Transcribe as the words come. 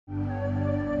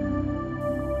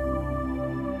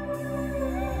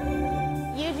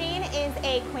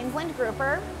a Queensland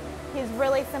grouper. He's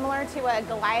really similar to a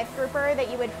Goliath grouper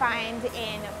that you would find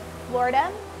in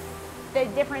Florida. The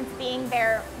difference being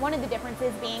one of the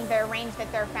differences being their range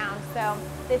that they're found. So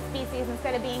this species,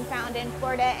 instead of being found in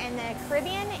Florida and the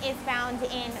Caribbean, is found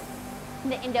in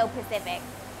the Indo-Pacific.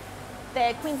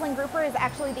 The Queensland grouper is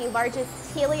actually the largest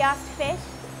teleost fish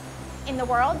in the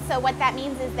world. So what that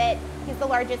means is that he's the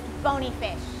largest bony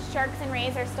fish. Sharks and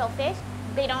rays are still fish.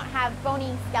 They don't have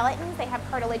bony skeletons, they have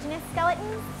cartilaginous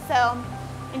skeletons. So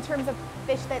in terms of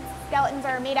fish that skeletons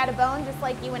are made out of bone, just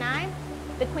like you and I,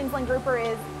 the Queensland grouper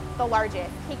is the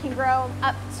largest. He can grow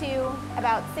up to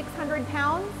about 600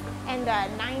 pounds and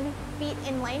 9 feet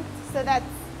in length, so that's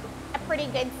a pretty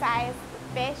good size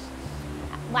fish.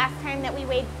 Last time that we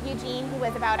weighed Eugene, he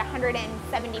was about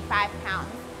 175 pounds.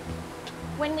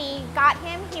 When we got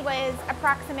him, he was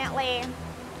approximately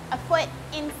a foot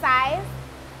in size,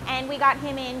 and we got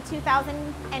him in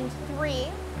 2003.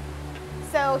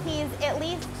 So he's at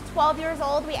least 12 years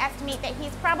old. We estimate that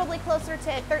he's probably closer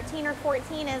to 13 or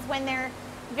 14, as when they're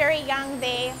very young,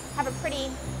 they have a pretty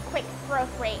quick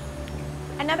growth rate.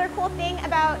 Another cool thing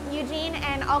about Eugene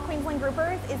and all Queensland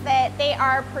groupers is that they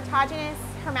are protogynous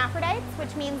hermaphrodites,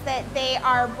 which means that they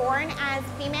are born as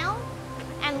female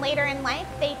and later in life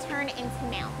they turn into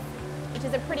males, which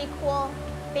is a pretty cool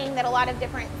thing that a lot of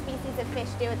different species of fish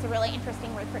do. It's a really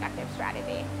interesting reproductive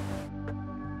strategy.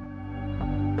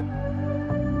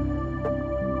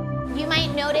 You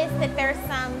might notice that there's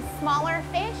some smaller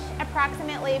fish,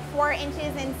 approximately 4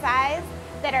 inches in size,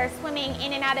 that are swimming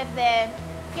in and out of the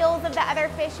gills of the other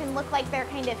fish and look like they're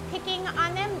kind of picking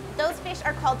on them. Those fish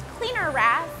are called cleaner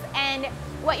wrasse, and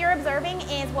what you're observing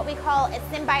is what we call a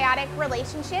symbiotic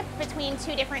relationship between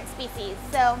two different species.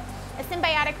 So a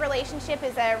symbiotic relationship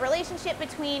is a relationship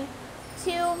between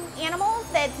two animals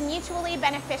that's mutually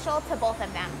beneficial to both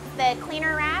of them. The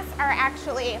cleaner wrasse are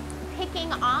actually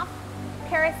picking off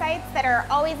parasites that are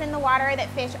always in the water, that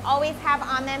fish always have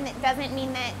on them. That doesn't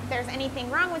mean that there's anything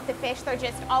wrong with the fish, they're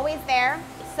just always there.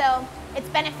 So it's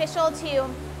beneficial to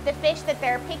the fish that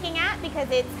they're picking at because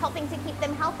it's helping to keep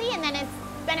them healthy, and then it's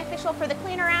beneficial for the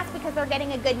cleaner wrasse because they're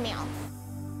getting a good meal.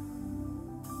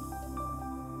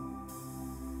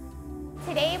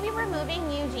 Today we were moving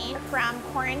Eugene from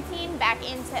quarantine back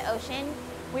into ocean.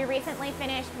 We recently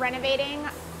finished renovating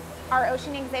our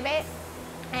ocean exhibit,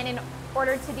 and in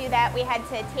order to do that, we had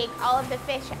to take all of the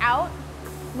fish out,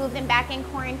 move them back in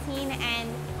quarantine, and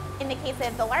in the case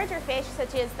of the larger fish,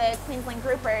 such as the Queensland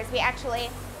groupers, we actually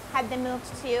had them moved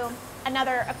to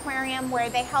another aquarium where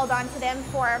they held on to them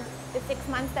for the 6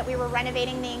 months that we were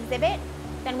renovating the exhibit.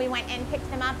 Then we went and picked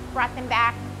them up, brought them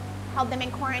back, held them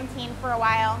in quarantine for a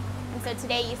while, and so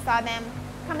today you saw them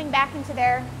coming back into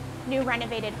their new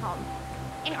renovated home.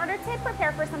 In order to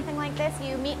prepare for something like this,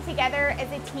 you meet together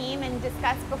as a team and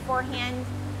discuss beforehand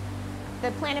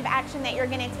the plan of action that you're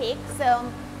going to take. So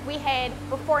we had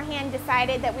beforehand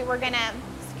decided that we were going to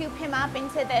scoop him up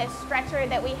into the stretcher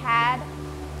that we had,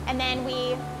 and then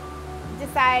we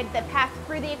decide the path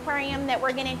through the aquarium that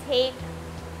we're going to take,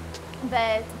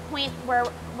 the point where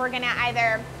we're going to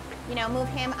either move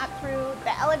him up through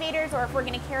the elevators, or if we're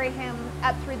going to carry him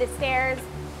up through the stairs.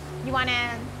 You want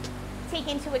to take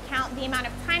into account the amount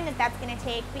of time that that's going to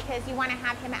take, because you want to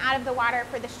have him out of the water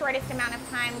for the shortest amount of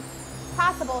time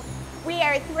possible. We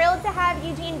are thrilled to have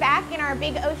Eugene back in our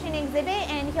big ocean exhibit,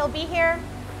 and he'll be here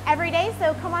every day,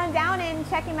 so come on down and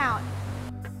check him out.